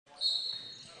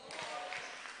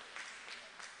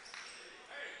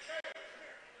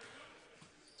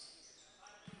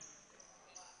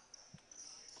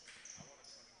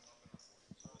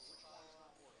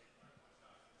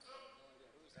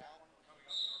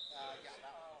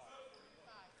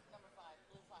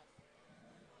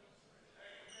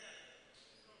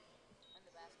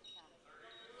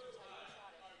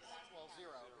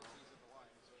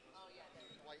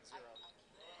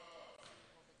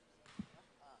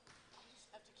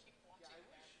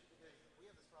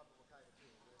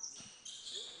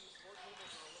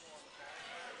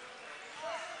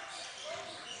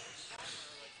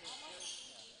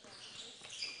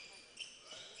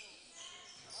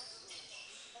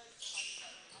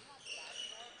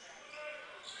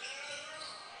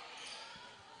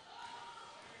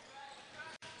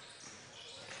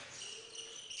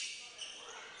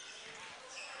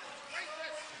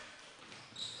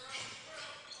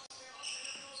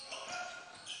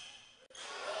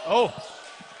Oh.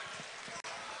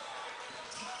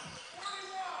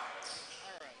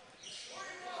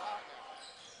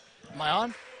 Am I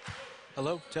on?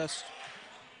 Hello, test.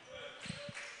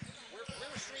 We're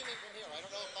streaming from here. I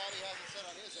don't know if Bobby has it set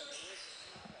on his end.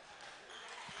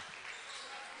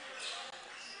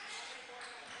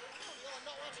 I'm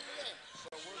not watching the game, so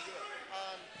we're good.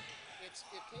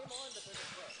 It came on because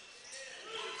it's red.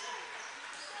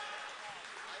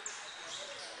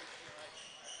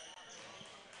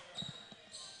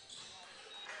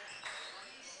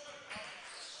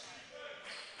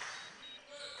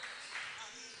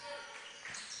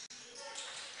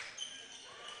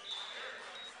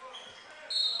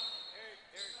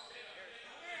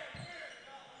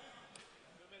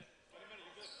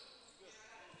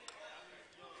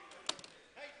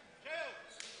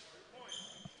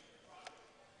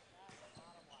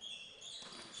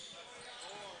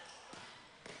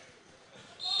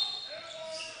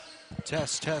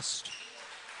 Test, test.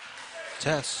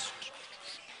 Test.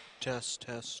 Test,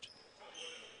 test.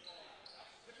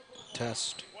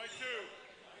 Test.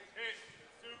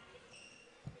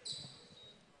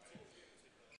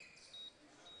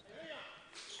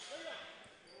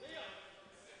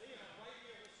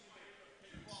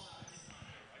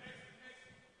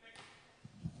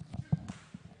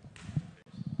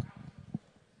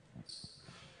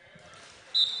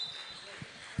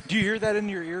 Do you hear that in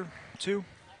your ear, too?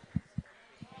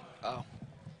 Oh.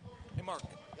 Hey, Mark.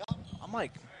 Yeah. I'm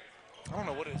like, I don't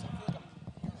know what it is. I feel like I'm...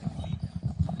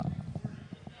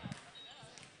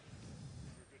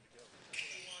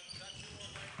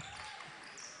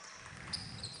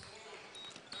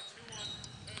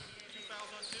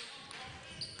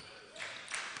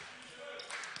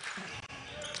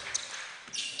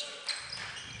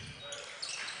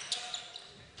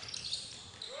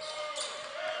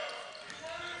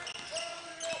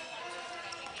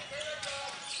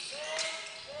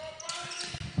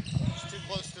 It's too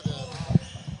close to the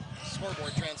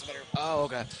scoreboard transmitter. Oh,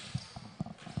 okay.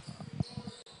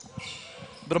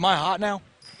 But am I hot now?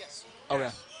 Yes. Okay.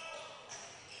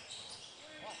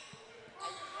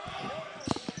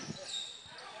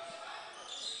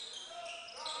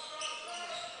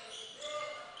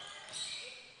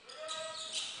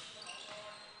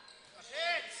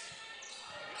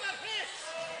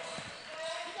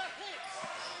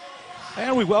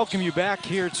 And we welcome you back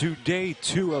here to day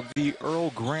 2 of the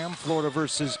Earl Graham Florida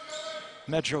versus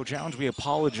Metro Challenge. We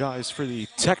apologize for the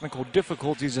technical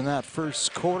difficulties in that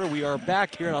first quarter. We are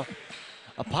back here at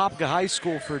Apopka High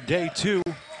School for day 2.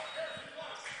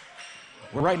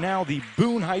 Where right now the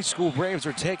Boone High School Braves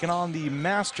are taking on the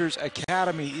Masters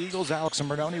Academy Eagles. Alex and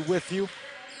Bernoni with you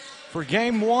for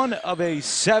game 1 of a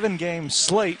 7-game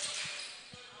slate.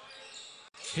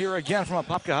 Here again from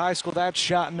Apopka High School, that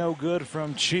shot no good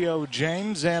from Chio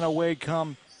James, and away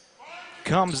comes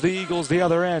the Eagles the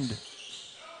other end.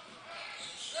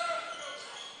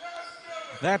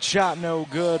 That shot no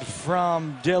good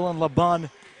from Dylan LeBun.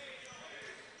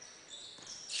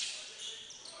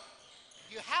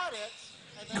 You had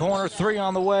it. Corner 3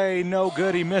 on the way, no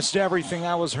good. He missed everything.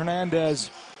 That was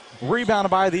Hernandez. Rebounded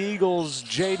by the Eagles,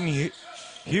 Jaden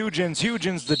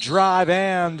Hugens the drive,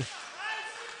 and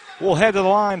we'll head to the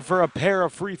line for a pair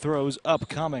of free throws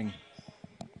upcoming.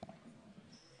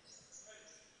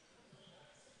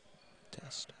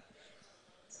 Test.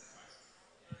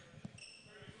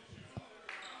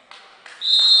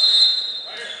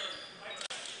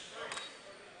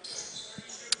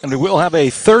 And we will have a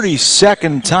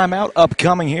 30-second timeout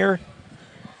upcoming here.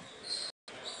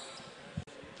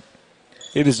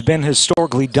 It has been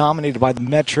historically dominated by the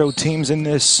Metro teams in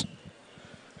this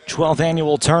 12th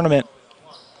annual tournament.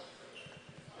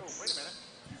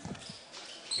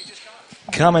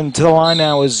 Coming to the line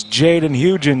now is Jaden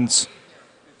Hugens.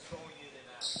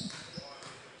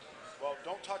 Well,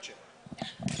 don't touch it. I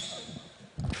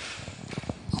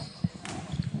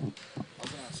was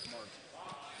going to ask Mark,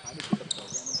 how did you get the program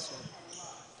and stuff?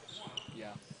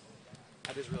 Yeah.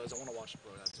 I just realized I want to watch the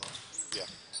program, that's all. Yeah.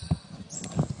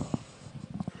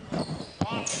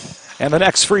 And the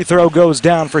next free throw goes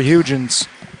down for Hugens.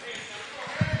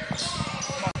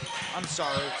 I'm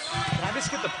sorry. Can I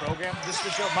just get the program just to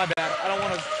show? My bad. I don't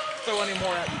want to throw any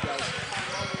more at you guys.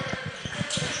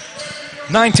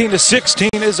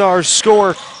 19-16 is our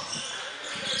score.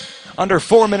 Under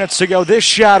 4 minutes to go. This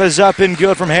shot is up and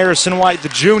good from Harrison White, the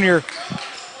junior.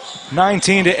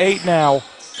 19-8 now.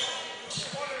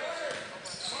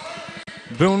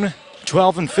 Boone,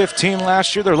 12-15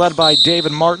 last year. They're led by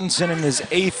David Martinson in his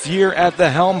 8th year at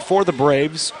the helm for the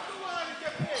Braves.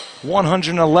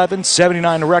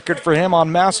 111-79 record for him.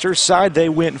 On Masters side, they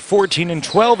went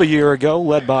 14-12 a year ago,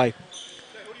 led by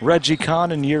Reggie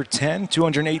Kahn in year 10,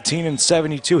 218 and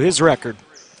 72, his record.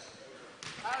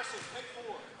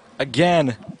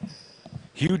 Again,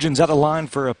 Hugin's at the line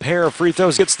for a pair of free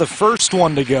throws, gets the first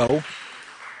one to go.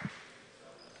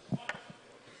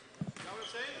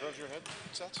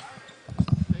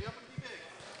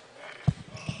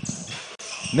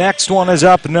 Next one is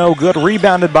up, no good,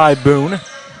 rebounded by Boone.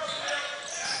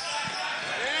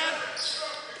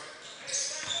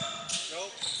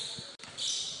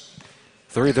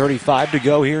 3:35 to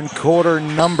go here in quarter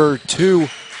number 2.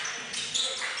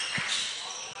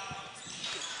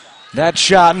 That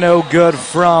shot no good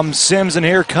from Sims, and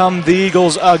here come the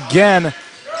Eagles again.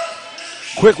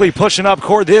 Quickly pushing up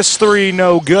court. This three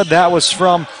no good. That was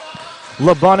from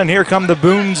LeBun, and here come the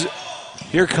Boones.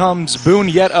 Here comes Boone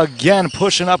yet again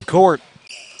pushing up court.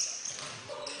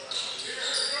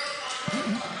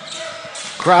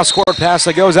 Cross court pass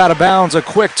that goes out of bounds. A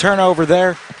quick turnover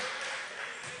there.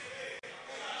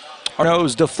 No, it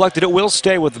was deflected. It will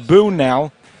stay with Boone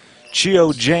now.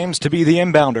 Chio James to be the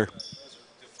inbounder.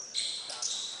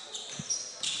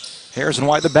 Harrison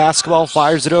White, the basketball,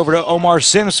 fires it over to Omar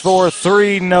Sims for a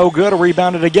three. No good.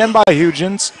 Rebounded again by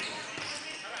Hugens.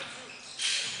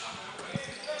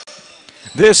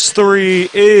 This three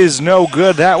is no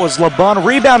good. That was LeBun.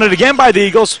 Rebounded again by the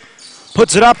Eagles.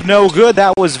 Puts it up. No good.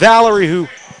 That was Vallery who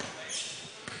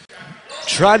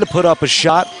tried to put up a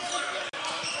shot.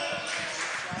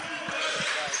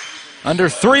 Under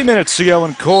 3 minutes to go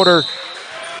in quarter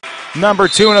number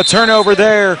 2, and a turnover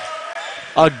there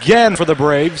again for the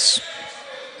Braves.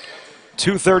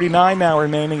 2:39 now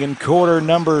remaining in quarter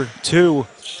number 2.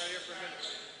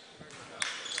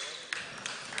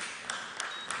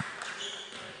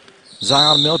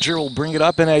 Zion Milcher will bring it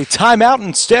up in a timeout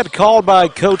instead called by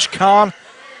Coach Kahn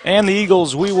and the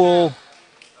Eagles. We will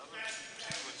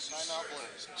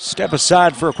step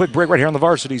aside for a quick break right here on the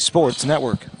Varsity Sports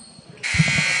Network.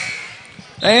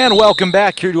 And welcome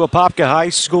back here to Apopka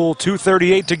High School.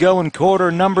 2:38 to go in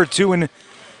quarter number 2 in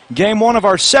game 1 of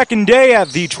our second day at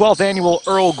the 12th annual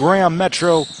Earl Graham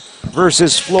Metro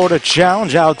versus Florida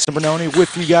Challenge. Alex Bernoni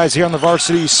with you guys here on the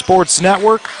Varsity Sports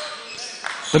Network.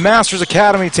 The Masters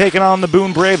Academy taking on the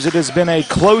Boone Braves. It has been a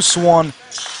close one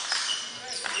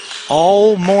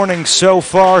all morning so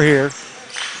far here.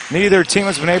 Neither team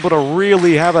has been able to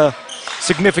really have a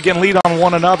significant lead on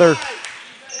one another.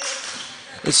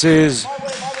 This is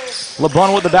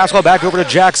LeBun with the basketball, back over to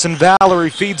Jackson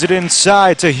Vallery, feeds it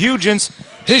inside to Hugens.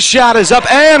 His shot is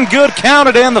up and good,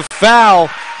 counted, and the foul.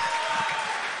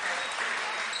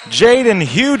 Jaden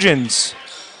Hugens.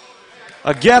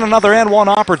 Again, another and one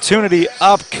opportunity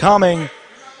upcoming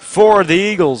for the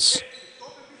Eagles.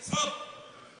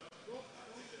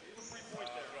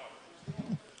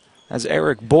 As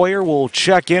Eric Boyer will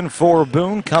check in for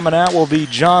Boone. Coming out will be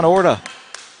John Orta.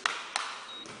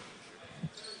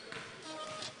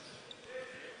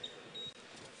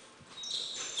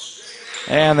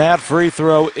 And that free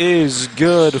throw is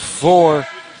good for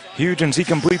Hugens. He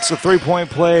completes the three-point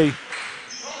play.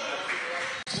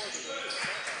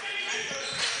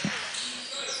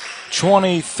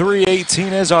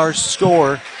 (23-18) is our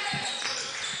score.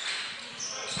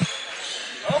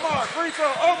 Omar, free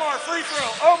throw, Omar, free throw,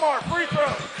 Omar, free throw.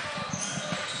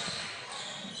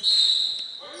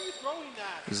 Where are you throwing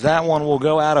that? As that one will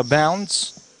go out of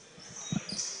bounds.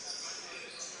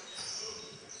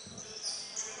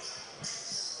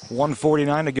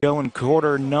 .149 to go in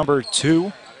quarter number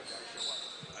 2.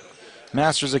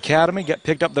 Masters Academy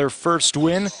picked up their first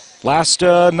win last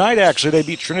night, actually. They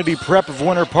beat Trinity Prep of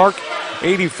Winter Park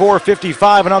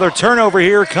 84-55. Another turnover.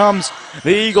 Here comes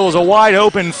the Eagles. A wide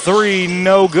open three,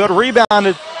 no good.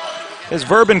 Rebounded is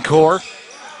Verbancourt.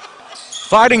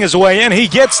 Fighting his way in. He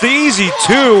gets the easy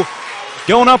two.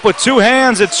 Going up with two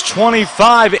hands. It's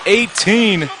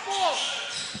 25-18.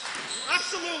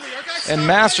 And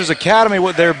Masters Academy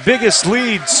with their biggest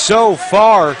lead so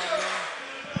far.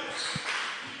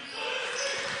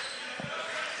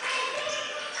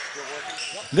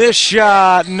 This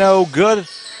shot no good.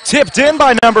 Tipped in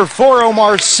by number 4,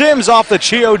 Omar Sims, off the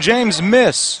Chio James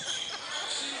miss.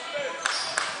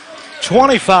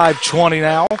 25-20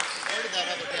 now.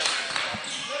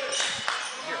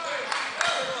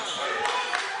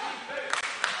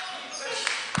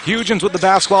 Hugens with the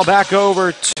basketball, back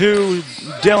over to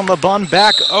Dylan LeBun,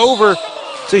 back over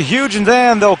to Hugens,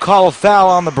 and they'll call a foul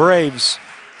on the Braves.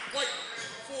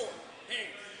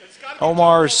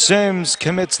 Omar Sims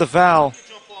commits the foul.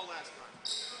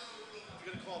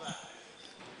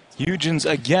 Hugens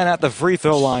again at the free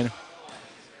throw line.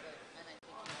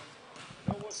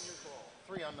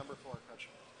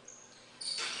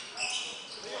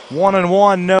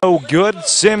 1-and-1, no good.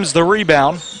 Sims the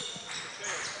rebound.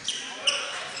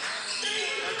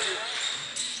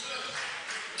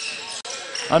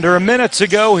 Under a minute to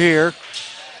go here.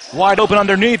 Wide open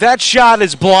underneath. That shot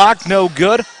is blocked. No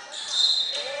good.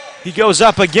 He goes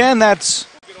up again. That's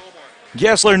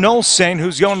Gessler Nolsaint,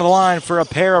 who's going to the line for a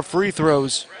pair of free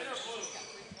throws.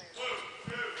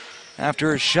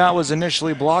 After his shot was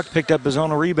initially blocked, picked up his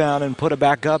own rebound and put it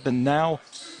back up, and now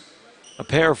a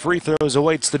pair of free throws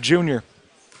awaits the junior.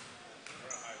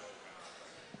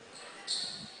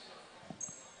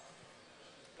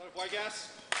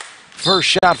 First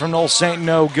shot from Nolsaint,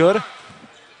 no good.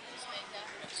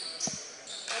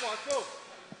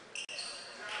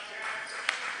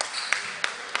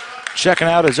 Checking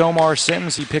out is Omar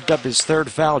Sims. He picked up his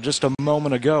third foul just a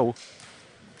moment ago.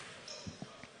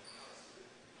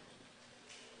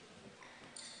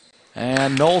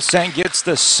 And Nolsaint gets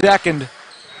the second,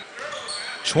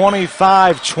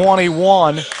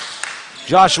 25-21.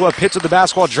 Joshua Pitts with the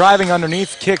basketball, driving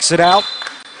underneath, kicks it out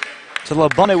to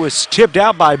LeBun. It was tipped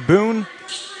out by Boone.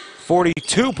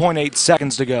 42.8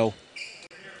 seconds to go.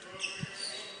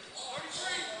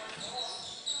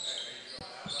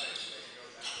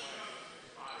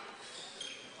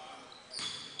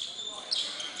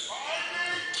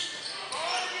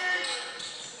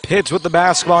 Pitts with the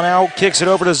basketball now, kicks it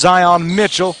over to Zion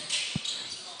Mitchell.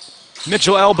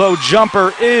 Mitchell elbow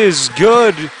jumper is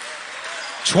good.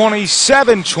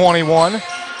 27-21.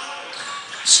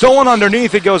 Stolen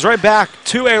underneath, it goes right back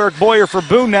to Eric Boyer for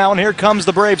Boone now, and here comes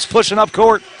the Braves pushing up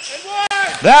court.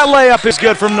 That layup is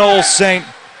good from Nolsaint.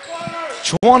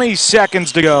 20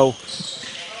 seconds to go.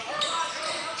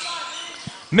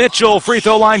 Mitchell, free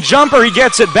throw line jumper, he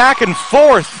gets it back and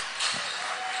forth.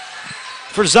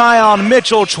 For Zion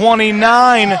Mitchell,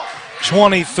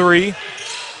 29-23.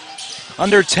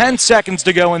 Under 10 seconds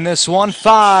to go in this one.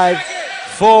 5,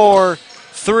 4,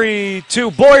 3,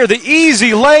 2. Boyer, the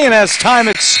easy lay-in as time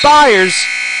expires.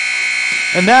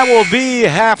 And that will be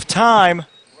halftime.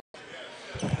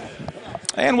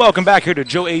 And welcome back here to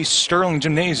Joe A. Sterling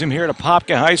Gymnasium here at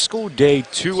Apopka High School. Day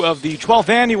 2 of the 12th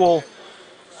annual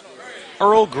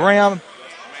Earl Graham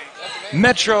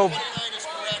Metro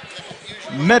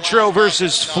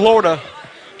versus Florida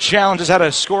Challenge. Has had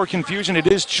a score confusion. It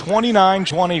is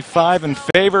 29-25 in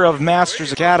favor of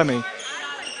Masters Academy.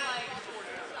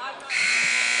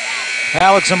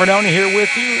 Alex Zimmeroni here with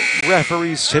you.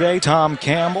 Referees today, Tom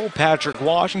Campbell, Patrick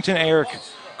Washington, Eric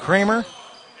Kramer.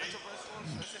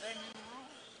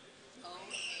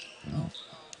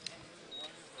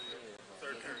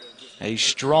 A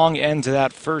strong end to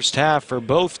that first half for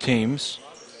both teams.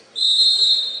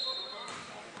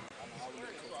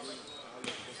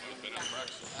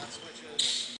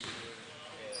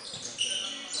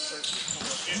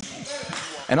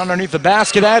 And underneath the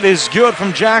basket, that is good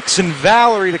from Jackson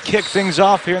Vallery to kick things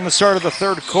off here in the start of the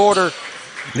third quarter.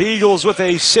 The Eagles with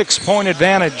a 6-point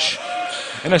advantage.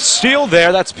 And a steal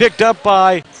there that's picked up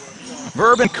by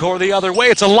Verbancourt the other way.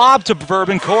 It's a lob to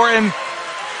Verbancourt, and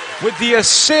with the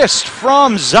assist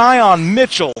from Zion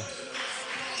Mitchell.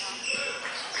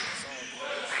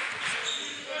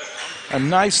 A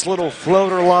nice little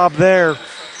floater lob there.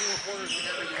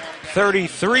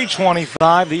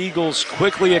 33-25. The Eagles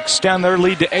quickly extend their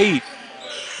lead to 8.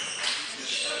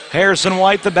 Harrison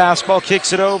White, the basketball,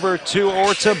 kicks it over to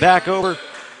Orta, back over.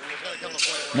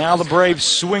 Now the Braves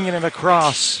swinging it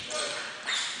across.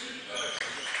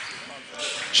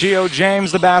 Chio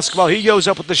James, the basketball, he goes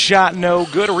up with the shot, no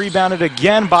good. Rebounded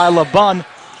again by LeBun.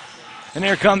 And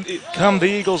here come the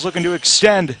Eagles looking to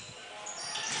extend.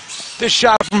 This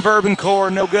shot from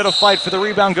Verbancourt, no good. A fight for the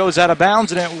rebound, goes out of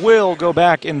bounds, and it will go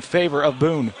back in favor of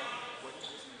Boone.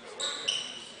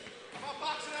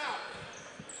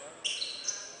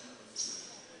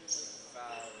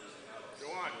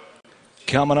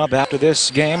 Coming up after this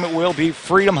game, it will be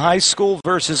Freedom High School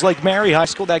versus Lake Mary High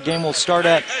School. That game will start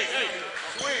at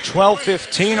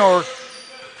 12:15 or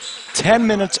 10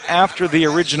 minutes after the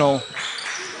original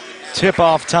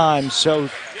tip-off time, so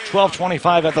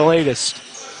 12:25 at the latest.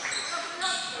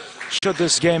 Should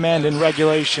this game end in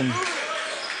regulation.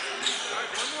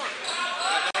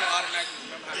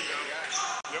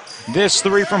 This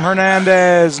three from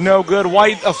Hernandez, no good.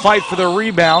 White, a fight for the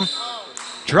rebound.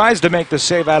 Tries to make the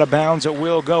save out of bounds. It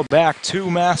will go back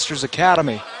to Masters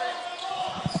Academy.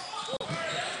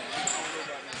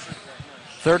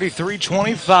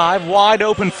 33-25, wide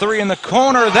open three in the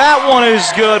corner. That one is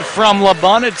good from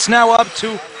LeBun. It's now up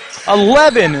to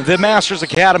 11, the Masters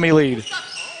Academy lead.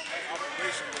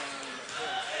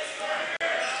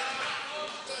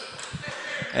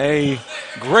 A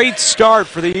great start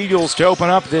for the Eagles to open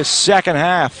up this second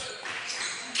half.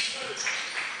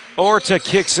 Orta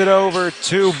kicks it over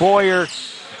to Boyer.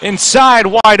 Inside,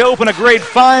 wide open, a great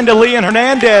find to Leon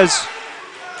Hernandez.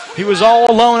 He was all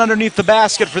alone underneath the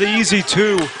basket for the easy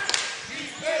two.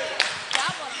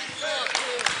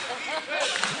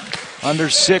 Under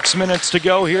 6 minutes to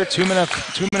go here. 2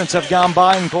 minutes have gone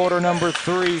by in quarter number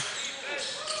 3.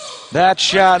 That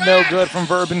shot no good from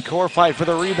Bourbon Core. Fight for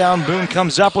the rebound. Boone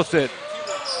comes up with it.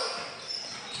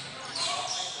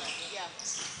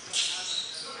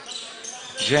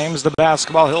 James the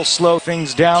basketball. He'll slow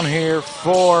things down here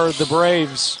for the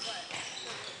Braves.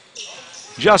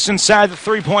 Just inside the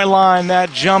three-point line.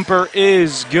 That jumper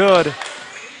is good.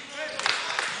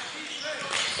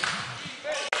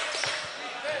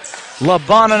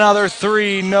 LeBon another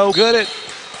three. No good. It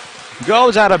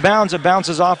goes out of bounds. It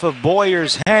bounces off of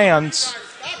Boyer's hands.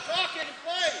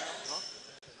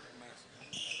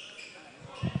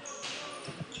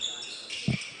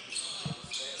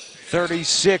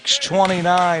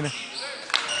 36-29.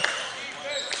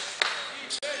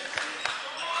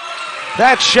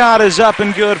 That shot is up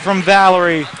and good from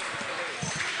Vallery.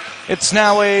 It's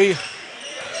now a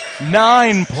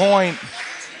 9-point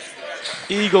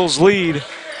Eagles lead.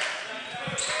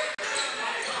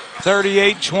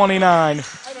 38-29. I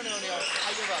don't know, Neil.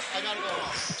 I give up. I gotta go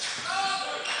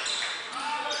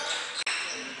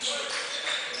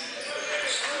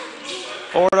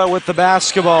home. Orta with the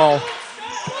basketball.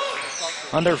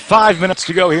 Under 5 minutes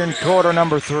to go here in quarter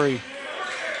number 3. I don't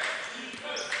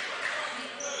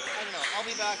know. I'll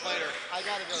be back later. I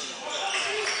gotta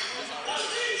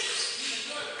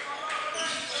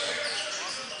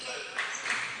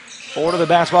go. Orta the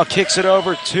basketball, kicks it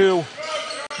over to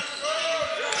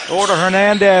Orta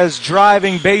Hernandez,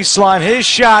 driving baseline. His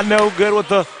shot no good with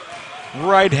the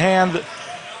right hand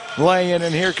lay-in,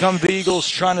 and here come the Eagles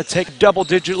trying to take a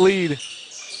double-digit lead.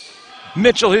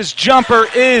 Mitchell, his jumper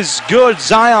is good.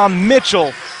 Zion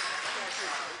Mitchell.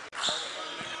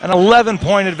 An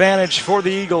 11-point advantage for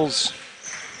the Eagles.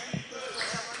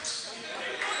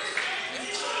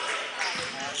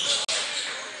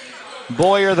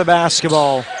 Boyer the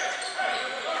basketball.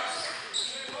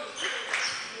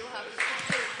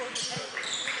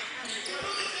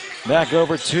 Back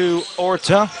over to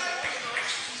Orta.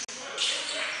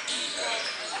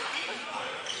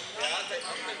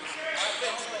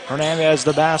 Hernandez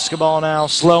the basketball now,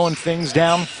 slowing things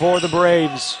down for the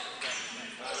Braves.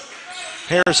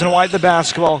 Harrison White the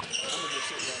basketball.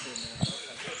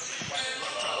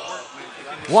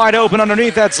 Wide open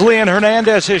underneath, that's Leon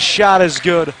Hernandez. His shot is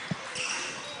good.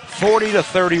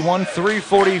 40-31,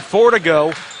 3:44 to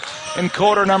go in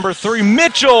quarter number 3.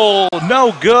 Mitchell,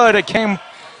 no good. It came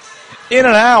in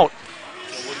and out.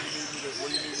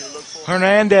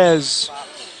 Hernandez.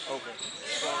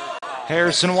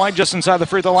 Harrison White just inside the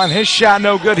free throw line. His shot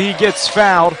no good. He gets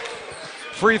fouled.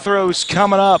 Free throws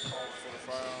coming up.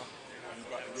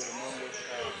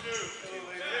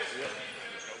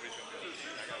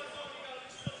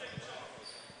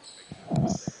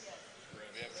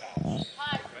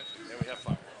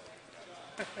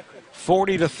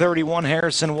 Forty to 31.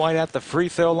 Harrison White at the free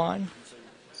throw line.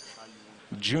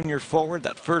 Junior forward.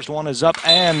 That first one is up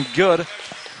and good. I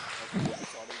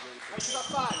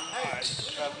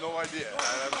have no idea. I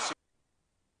haven't seen.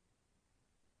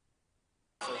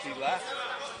 So he laughed.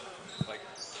 Like,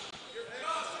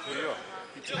 where you are?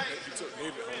 He took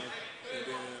David home, and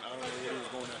then I don't know where he was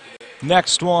going after that.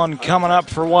 Next one coming up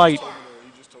for White. He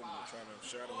just told me to try to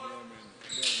shadow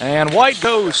him. And White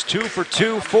goes 2 for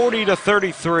 2, 40 to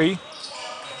 33.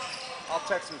 I'll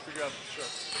text him and figure out the shirt.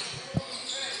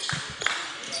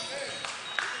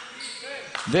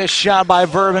 This shot by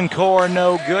Bourbon Core,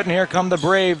 no good. And here come the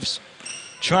Braves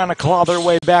trying to claw their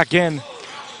way back in.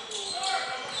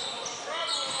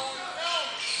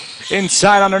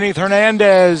 Inside underneath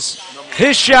Hernandez.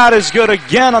 His shot is good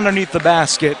again underneath the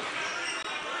basket.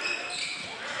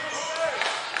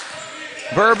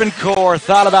 Bourbon Core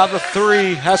thought about the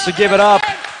three, has to give it up.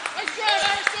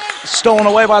 Stolen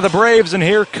away by the Braves, and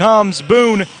here comes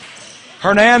Boone.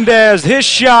 Hernandez, his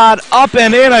shot up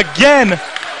and in again.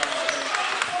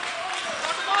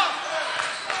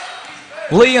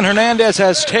 Leon Hernandez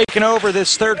has taken over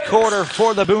this third quarter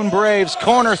for the Boone Braves.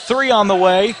 Corner three on the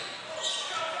way.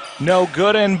 No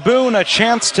good, and Boone a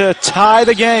chance to tie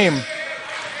the game.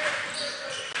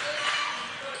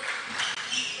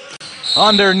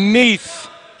 Underneath,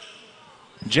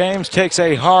 James takes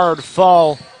a hard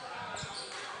fall.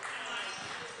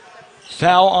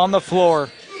 Foul on the floor.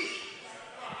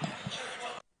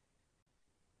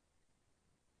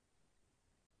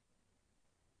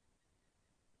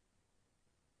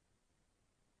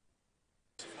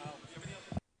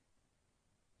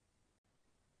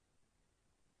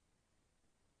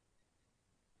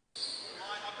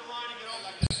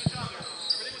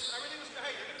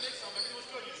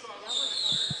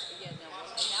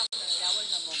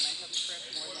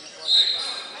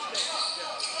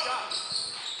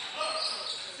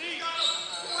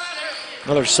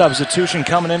 Another substitution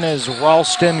coming in is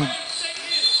Ralston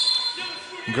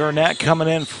Gurnett coming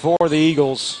in for the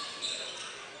Eagles.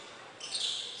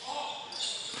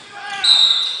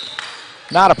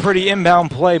 Not a pretty inbound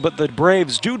play, but the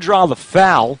Braves do draw the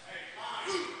foul.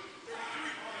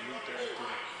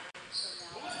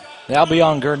 That'll be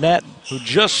on Gurnett, who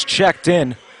just checked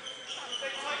in.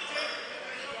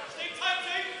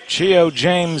 Chio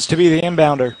James to be the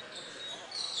inbounder.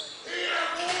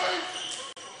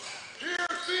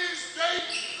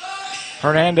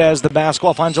 Hernandez, the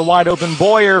basketball, finds a wide open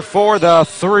Boyer for the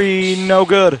three, no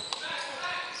good.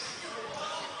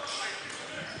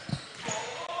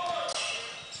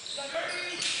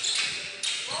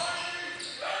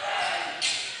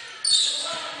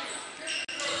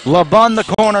 LeBun, the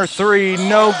corner three,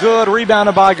 no good.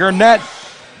 Rebounded by Gurnett.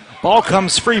 Ball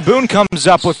comes free. Boone comes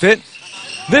up with it.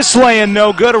 This lay-in,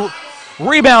 no good.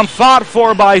 Rebound fought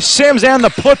for by Sims and the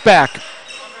putback.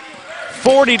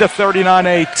 40-39,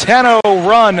 a 10-0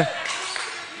 run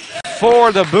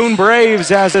for the Boone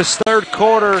Braves as this third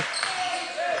quarter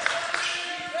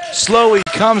slowly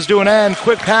comes to an end.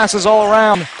 Quick passes all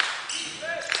around.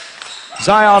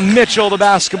 Zion Mitchell, the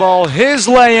basketball. His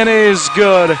lay-in is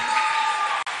good.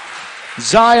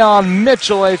 Zion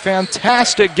Mitchell, a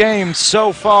fantastic game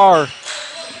so far.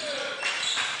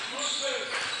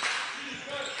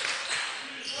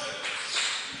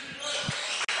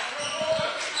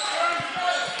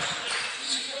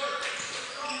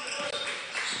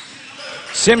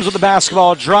 Sims with the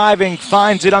basketball, driving,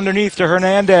 finds it underneath to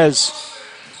Hernandez.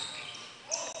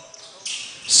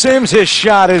 Sims, his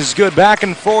shot is good. Back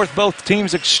and forth, both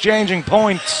teams exchanging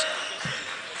points.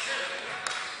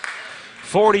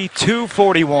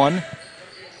 42-41.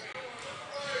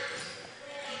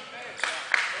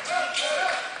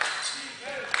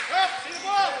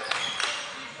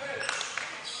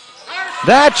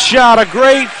 That shot, a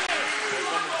great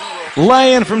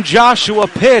lay-in from Joshua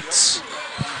Pitts.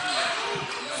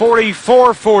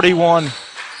 44-41.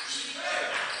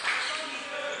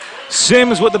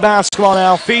 Sims with the basketball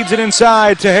now, feeds it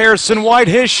inside to Harrison White.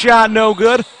 His shot no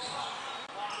good.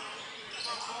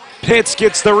 Pitts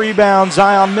gets the rebound.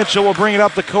 Zion Mitchell will bring it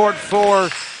up the court for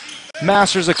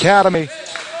Masters Academy.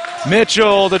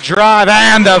 Mitchell, the drive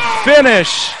and the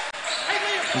finish.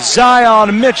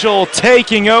 Zion Mitchell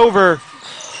taking over.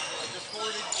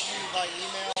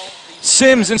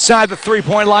 Sims inside the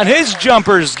three-point line. His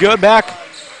jumper is good. Back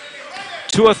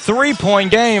to a three-point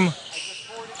game.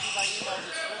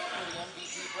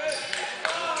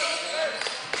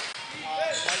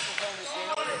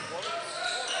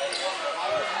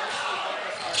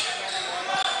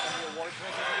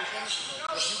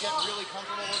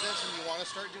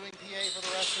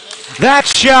 That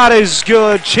shot is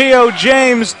good. Chio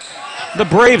James, the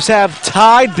Braves have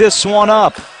tied this one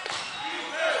up.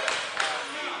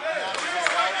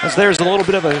 As there's a little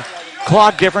bit of a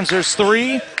clock difference. There's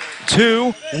 3,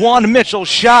 2, 1. Mitchell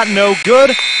shot no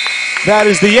good. That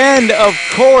is the end of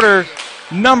quarter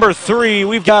number 3.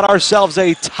 We've got ourselves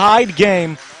a tied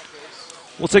game.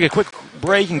 We'll take a quick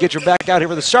break and get you back out here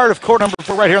for the start of quarter number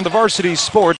 4 right here on the Varsity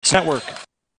Sports Network.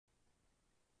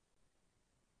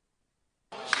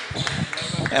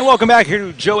 And welcome back here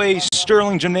to Joe A.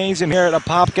 Sterling Gymnasium here at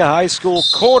Apopka High School.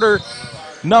 Quarter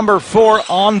number 4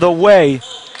 on the way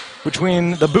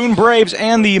between the Boone Braves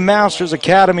and the Masters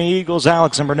Academy Eagles.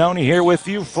 Alex and Bernoni here with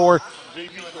you for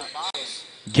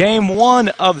Game 1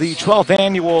 of the 12th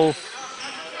annual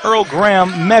Earl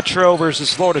Graham Metro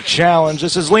versus Florida Challenge.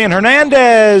 This is Leon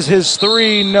Hernandez. His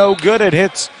three, no good. It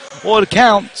hits, well, it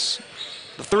counts.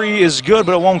 The three is good,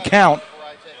 but it won't count.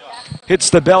 Hits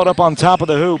the belt up on top of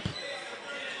the hoop.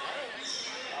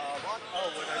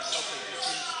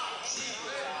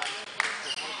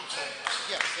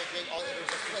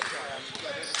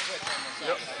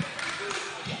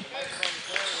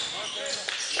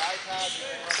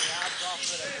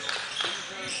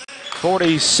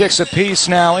 .46 apiece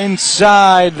now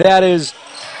inside. That is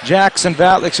Jackson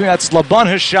Vallery. Excuse me, that's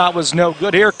LeBun. His shot was no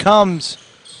good. Here comes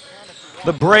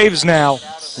the Braves now.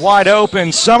 Wide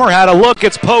open. Summer had a look.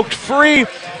 Gets poked free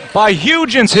by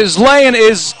Hugens. His lay-in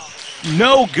is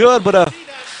no good, but a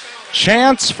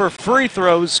chance for free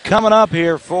throws coming up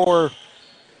here for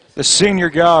the senior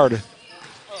guard. And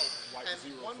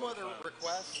one other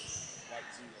request.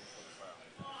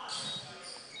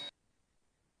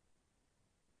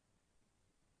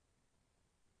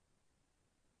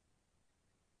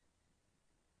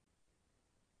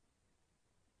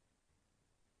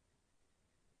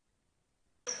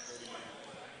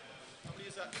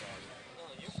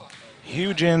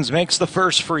 Hugens makes the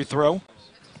first free throw.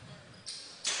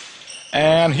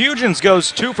 And Hugens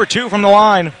goes 2 for 2 from the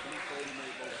line.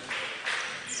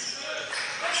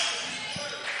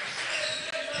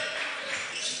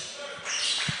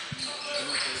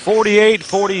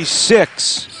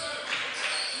 48-46.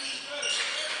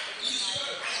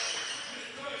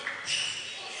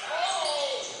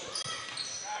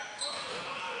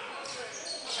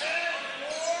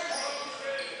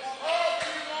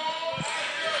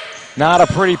 Not a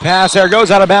pretty pass there.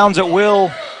 Goes out of bounds at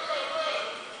will.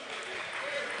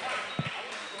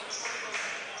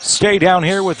 Stay down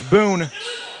here with Boone.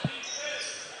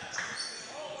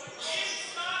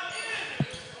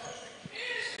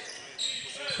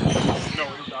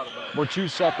 We're 2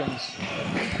 seconds.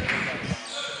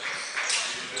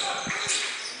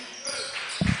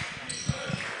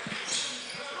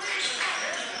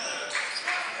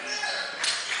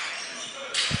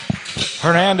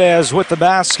 Hernandez with the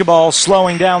basketball,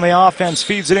 slowing down the offense,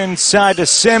 feeds it inside to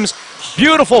Sims.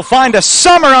 Beautiful find to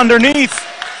Summer underneath.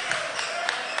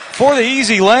 For the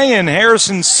easy lay-in,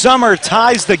 Harrison Summer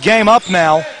ties the game up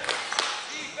now.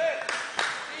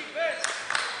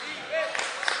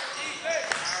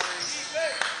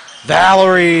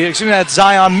 Vallery, excuse me, that's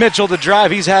Zion Mitchell to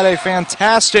drive. He's had a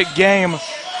fantastic game.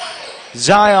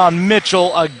 Zion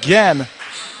Mitchell again.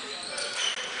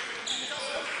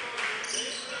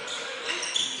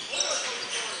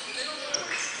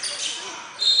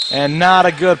 And not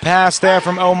a good pass there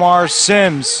from Omar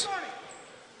Sims.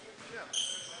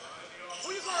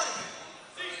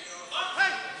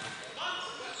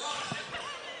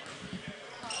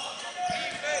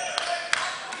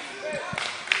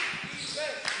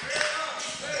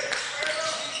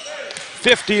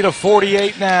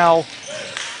 (50-48) now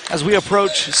as we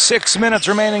approach 6 minutes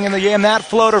remaining in the game. That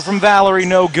floater from Vallery,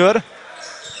 no good.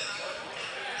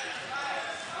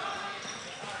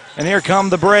 And here come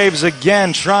the Braves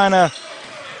again, trying to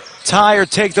tie or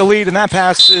take the lead, and that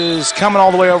pass is coming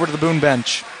all the way over to the Boone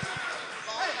bench.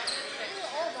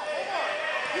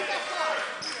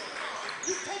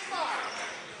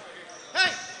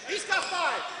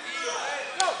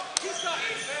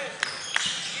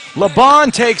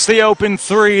 LeBon takes the open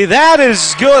three. That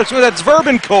is good. That's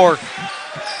Verbancourt.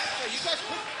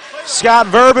 Scott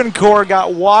Verbancourt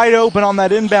got wide open on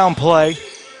that inbound play.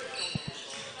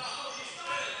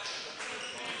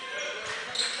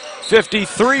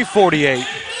 53-48.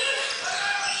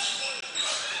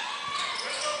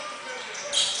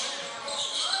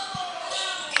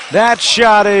 That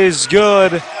shot is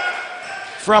good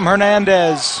from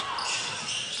Hernandez.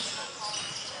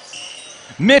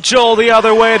 Mitchell the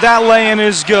other way. That lay-in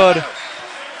is good.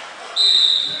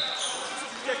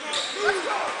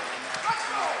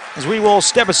 As we will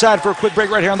step aside for a quick break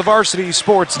right here on the Varsity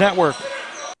Sports Network.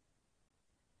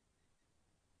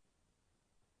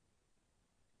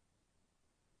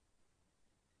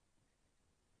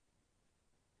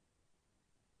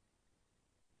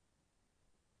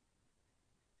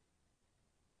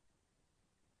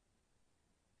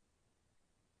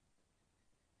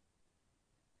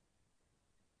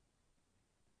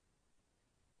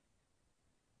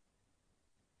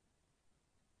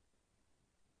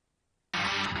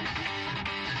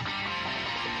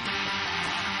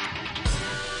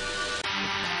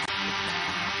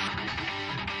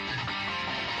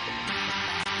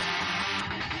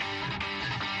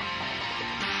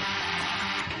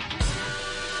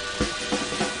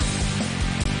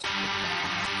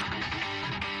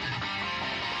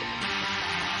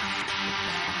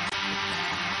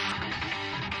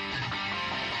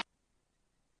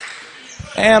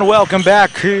 And welcome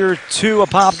back here to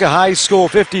Apopka High School.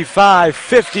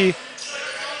 55-50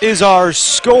 is our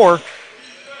score.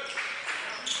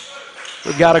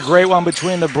 We've got a great one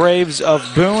between the Braves of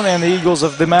Boone and the Eagles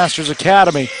of the Masters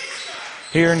Academy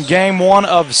here in game 1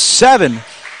 of 7.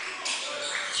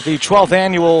 The 12th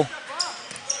annual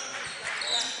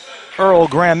Earl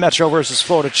Graham Metro versus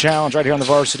Florida Challenge right here on the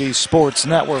Varsity Sports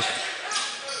Network.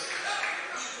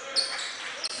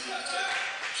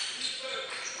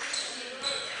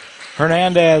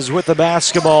 Hernandez with the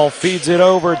basketball, feeds it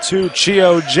over to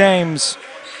Chio James.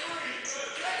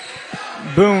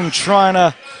 Boone trying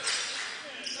to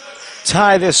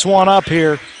tie this one up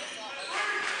here.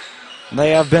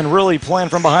 They have been really playing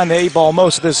from behind the 8 ball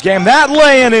most of this game. That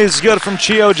lay-in is good from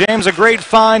Chio James. A great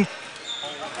find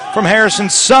from Harrison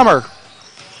Summer.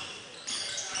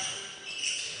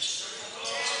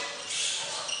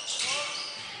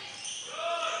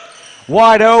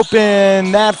 Wide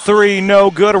open, that three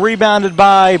no good, rebounded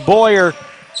by Boyer.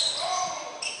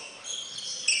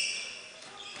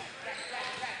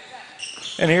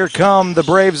 And here come the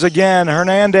Braves again.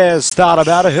 Hernandez thought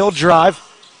about it, he'll drive.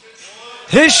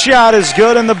 His shot is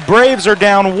good, and the Braves are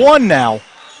down 1 now.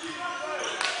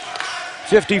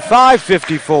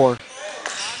 55-54.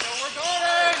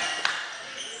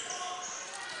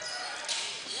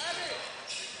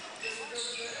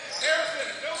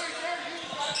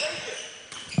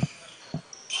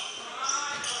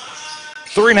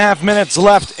 3.5 minutes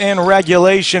left in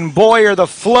regulation. Boyer, the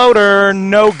floater,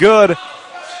 no good.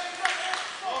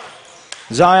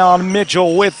 Zion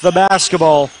Mitchell with the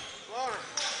basketball.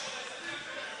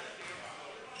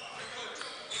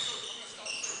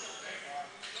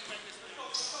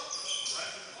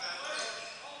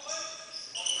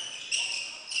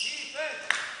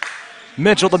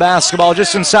 Mitchell the basketball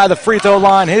just inside the free throw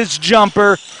line. His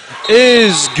jumper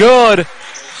is good.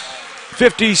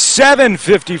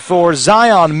 57-54.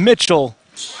 Zion Mitchell.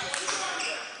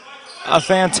 A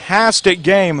fantastic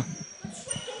game.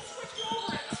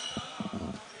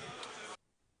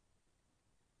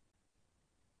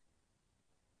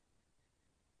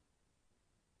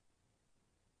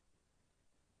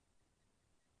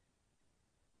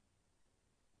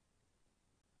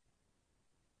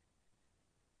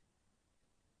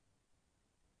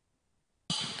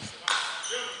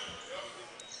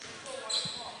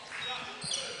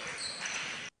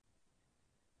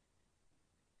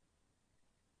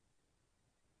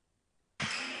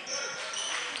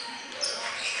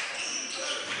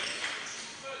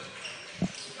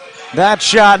 That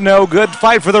shot no good.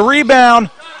 Fight for the rebound.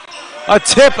 A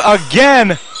tip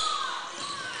again.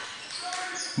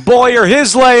 Boyer,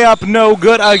 his layup no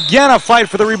good. Again a fight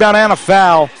for the rebound and a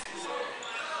foul.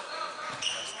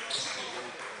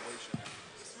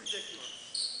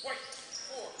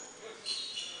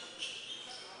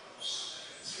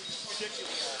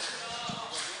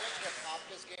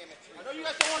 I know you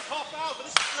guys don't want to call foul, but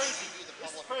this is crazy.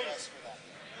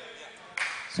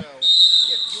 So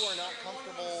if you are not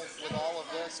comfortable with all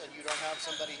of this and you don't have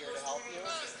somebody here to help you,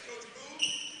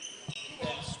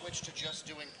 then switch to just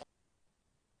doing.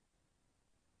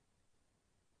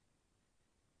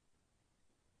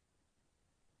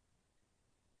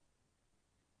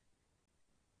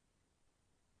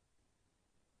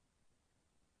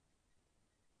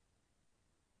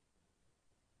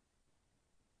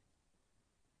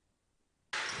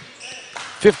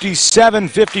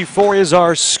 57-54 is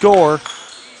our score.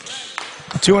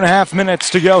 2.5 minutes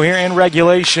to go here in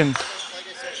regulation.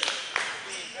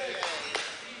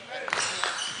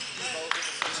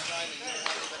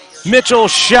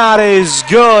 Mitchell's shot is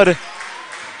good.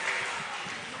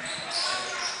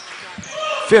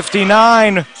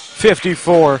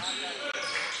 59-54.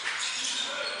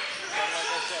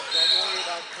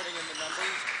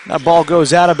 That ball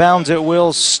goes out of bounds. It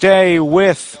will stay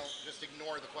with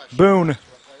Boone.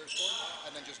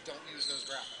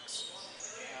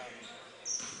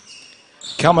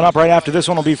 Coming up right after this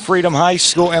one will be Freedom High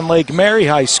School and Lake Mary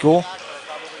High School.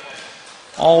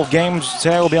 All games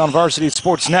today will be on Varsity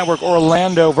Sports Network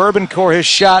Orlando. Verbencore, his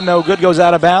shot no good, goes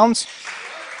out of bounds.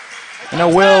 And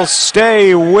it will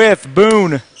stay with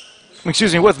Boone.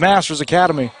 Excuse me, with Masters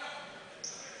Academy.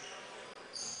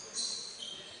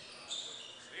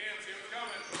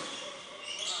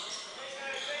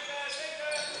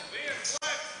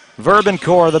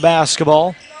 Verbencore the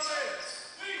basketball.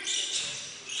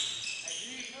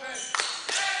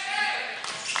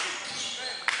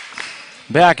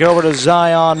 Back over to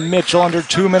Zion Mitchell, under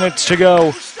 2 minutes to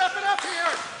go.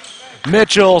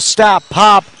 Mitchell, stop,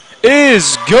 pop,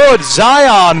 is good.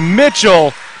 Zion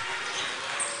Mitchell,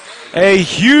 a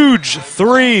huge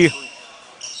three.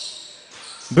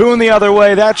 Boone the other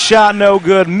way, that shot no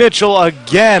good. Mitchell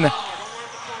again.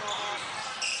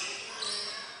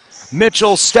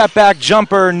 Mitchell, step back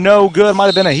jumper, no good. Might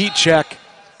have been a heat check.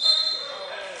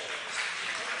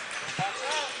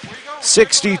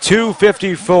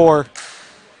 62-54.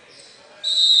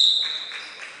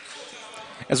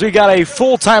 As we got a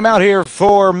full timeout here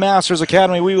for Masters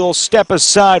Academy, we will step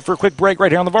aside for a quick break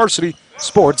right here on the Varsity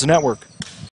Sports Network.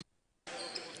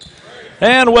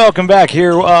 And welcome back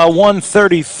here.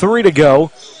 1:33 to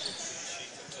go.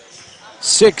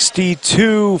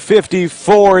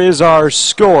 62-54 is our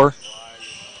score.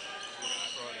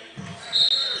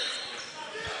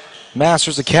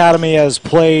 Masters Academy has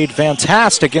played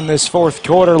fantastic in this fourth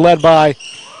quarter, led by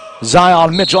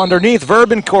Zion Mitchell underneath.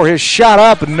 Verbencore, his shot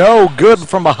up, no good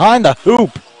from behind the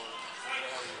hoop.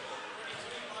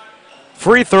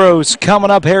 Free throws coming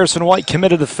up. Harrison White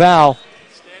committed the foul.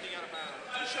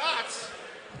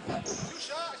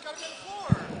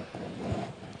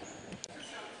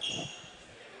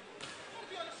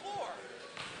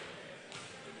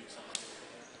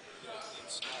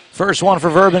 First one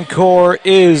for Verbencore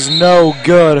is no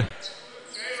good.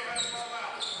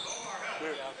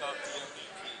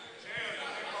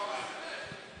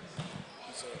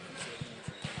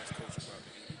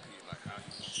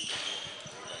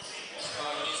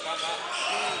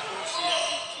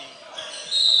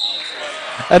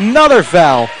 Another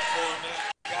foul.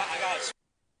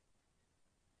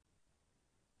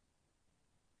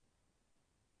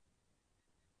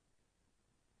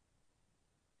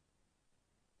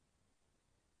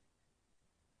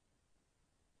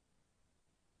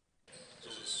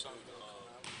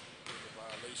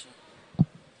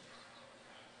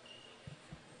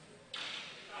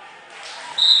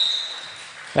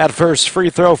 That first free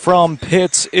throw from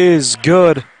Pitts is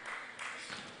good.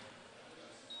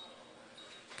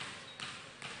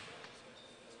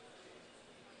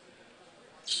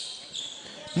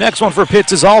 Next one for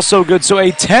Pitts is also good, so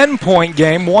a 10-point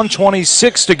game,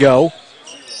 1:26 to go.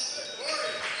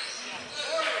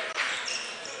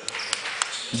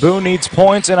 Boone needs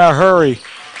points in a hurry.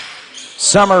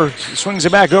 Summer swings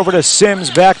it back over to Sims,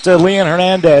 back to Leon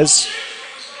Hernandez.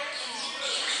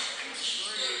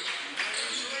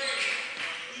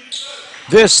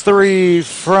 This three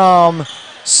from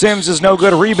Sims is no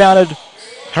good, rebounded.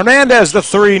 Hernandez, the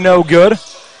three, no good. He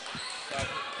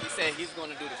said he's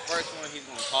going to do the first one, he's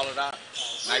going to call it out.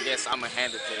 I guess I'm going to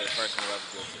hand it to the first one whoever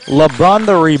gets it. LeBron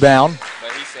the rebound.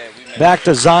 But he said we Back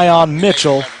to Zion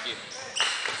Mitchell.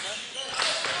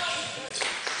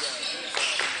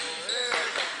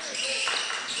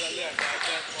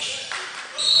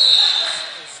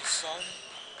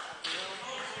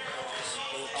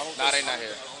 No, they not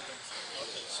here.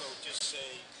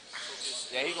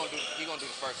 Yeah, he gonna do the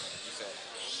first one, he said.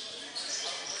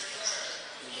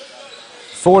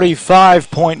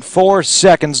 45.4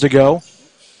 seconds to go.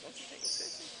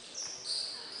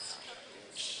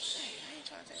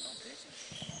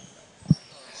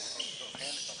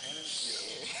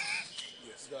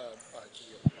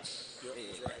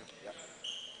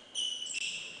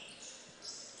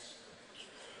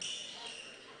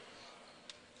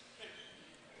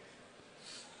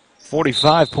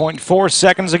 .4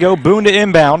 seconds ago. Boone to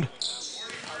inbound.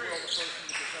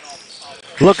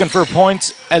 Looking for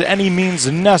points at any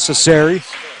means necessary.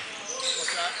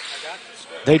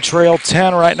 They trail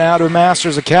 10 right now to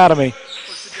Masters Academy.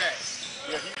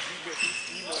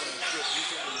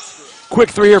 Quick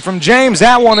three here from James.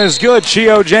 That one is good.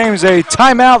 Chio James, a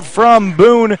timeout from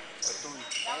Boone.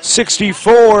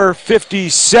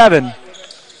 64-57.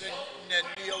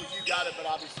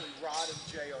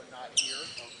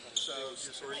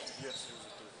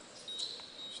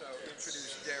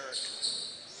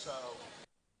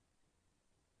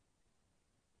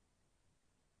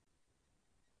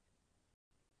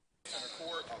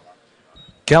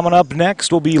 Coming up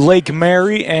next will be Lake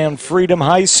Mary and Freedom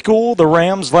High School, the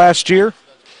Rams last year.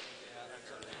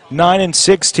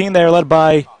 9-16, they are led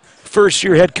by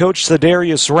first-year head coach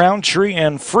Thaddeus Roundtree,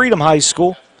 and Freedom High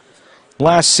School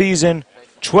last season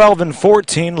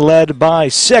 12-14, led by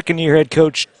second-year head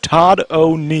coach Todd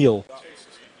O'Neill.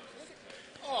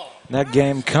 That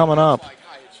game coming up.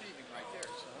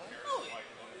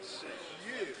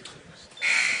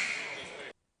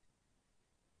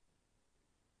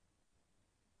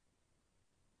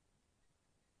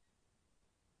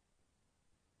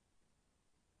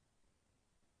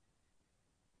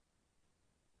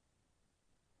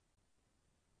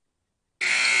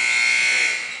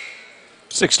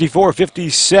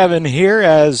 .54-57 here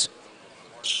as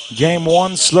game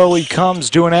one slowly comes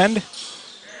to an end.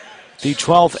 The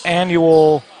 12th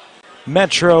annual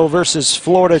Metro versus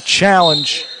Florida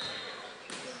Challenge.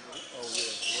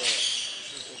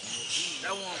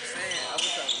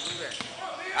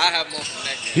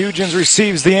 Hugens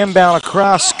receives the inbound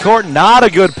across court. Not a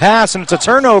good pass, and it's a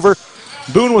turnover.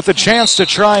 Boone with a chance to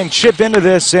try and chip into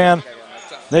this, and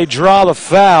they draw the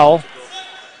foul.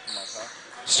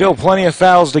 Still plenty of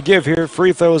fouls to give here.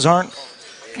 Free throws aren't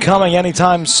coming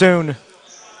anytime soon.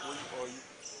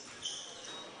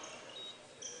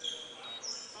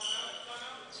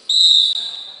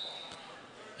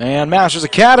 And Masters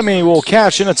Academy will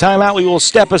cash in a timeout. We will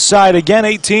step aside again.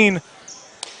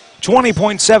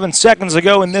 20.7 seconds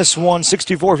ago in this one.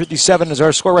 64-57 is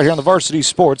our score right here on the Varsity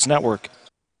Sports Network.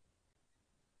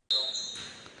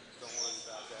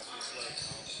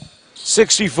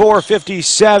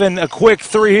 64-57, a quick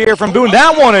three here from Boone.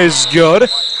 That one is good.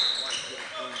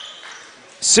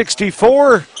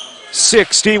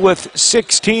 64-60 with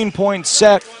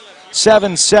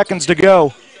 16.7 seconds to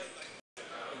go.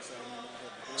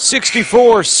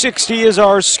 64-60 is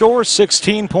our score.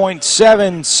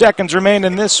 16.7 seconds remain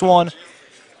in this one.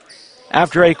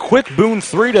 After a quick Boone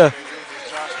three to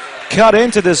cut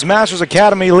into this Masters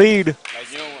Academy lead.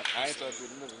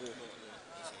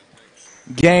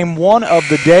 Game one of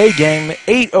the day, game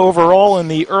 8 overall in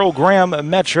the Earl Graham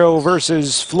Metro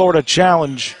versus Florida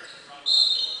Challenge.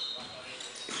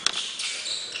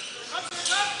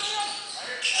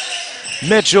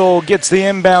 Mitchell gets the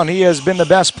inbound. He has been the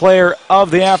best player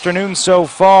of the afternoon so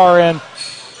far, and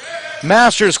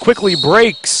Masters quickly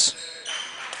breaks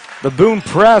the Boone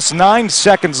press. 9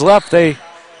 seconds left. They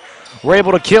were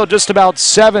able to kill just about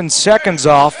 7 seconds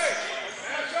off.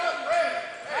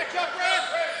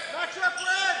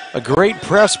 A great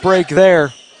press break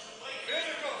there.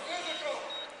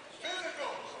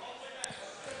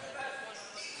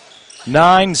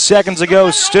 Nine seconds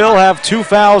ago, still have 2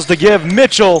 fouls to give.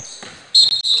 Mitchell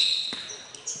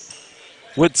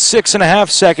with 6.5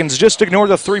 seconds. Just ignore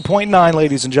the 3.9,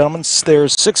 ladies and gentlemen.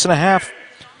 There's 6.5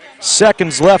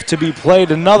 seconds left to be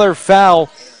played. Another foul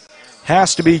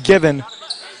has to be given.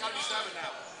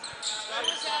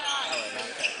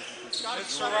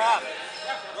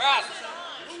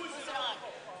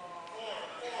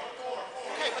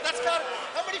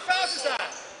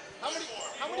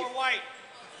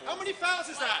 How many fouls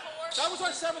is that? That was our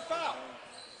 7th foul.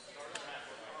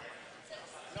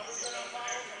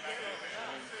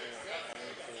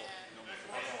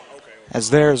 As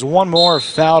there's one more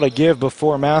foul to give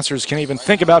before Masters can even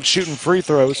think about shooting free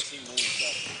throws.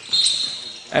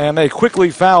 And they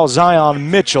quickly foul Zion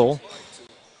Mitchell,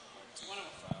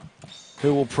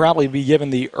 who will probably be given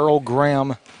the Earl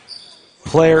Graham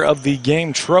Player of the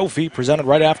Game trophy presented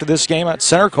right after this game at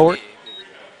center court.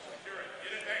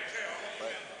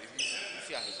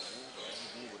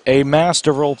 A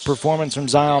masterful performance from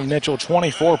Zion Mitchell,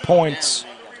 24 points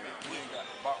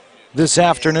this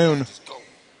afternoon.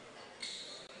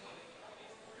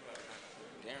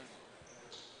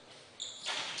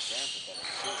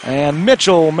 And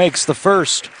Mitchell makes the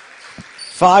first.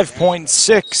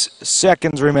 5.6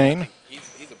 seconds remain.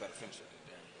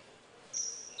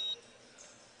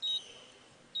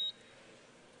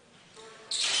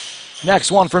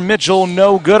 Next one for Mitchell,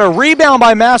 no good. A rebound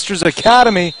by Masters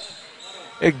Academy.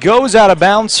 It goes out of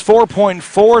bounds,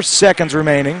 4.4 seconds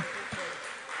remaining.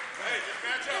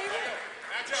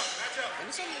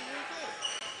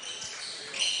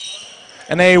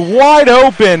 And a wide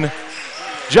open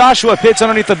Joshua Pitts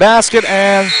underneath the basket,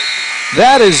 and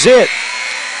that is it.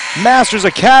 Masters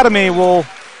Academy will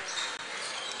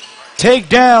take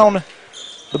down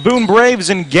the Boone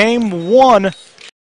Braves in Game 1